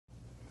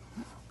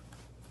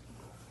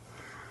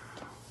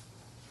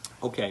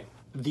Okay,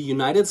 the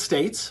United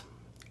States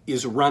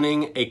is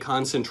running a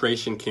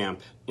concentration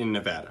camp in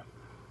Nevada.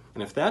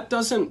 And if that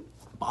doesn't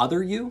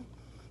bother you,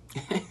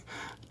 if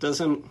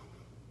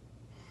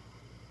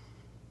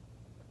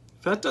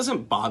that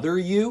doesn't bother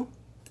you,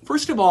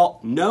 first of all,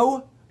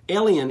 no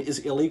alien is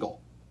illegal.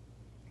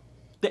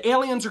 The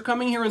aliens are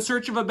coming here in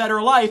search of a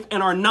better life,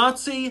 and our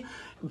Nazi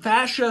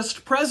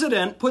fascist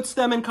president puts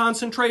them in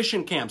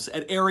concentration camps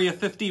at Area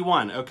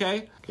 51,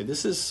 okay? Okay,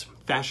 this is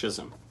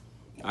fascism.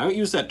 I don't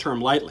use that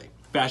term lightly.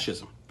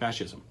 Fascism,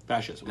 fascism,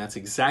 fascism. That's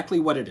exactly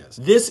what it is.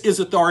 This is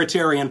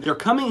authoritarian. They're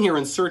coming here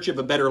in search of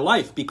a better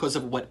life because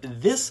of what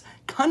this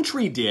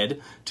country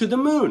did to the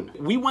moon.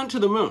 We went to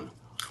the moon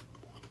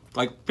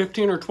like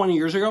 15 or 20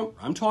 years ago.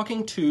 I'm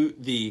talking to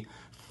the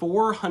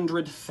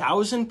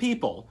 400,000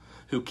 people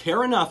who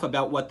care enough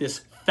about what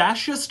this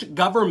fascist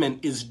government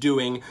is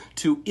doing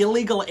to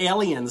illegal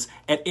aliens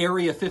at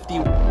Area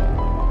 51.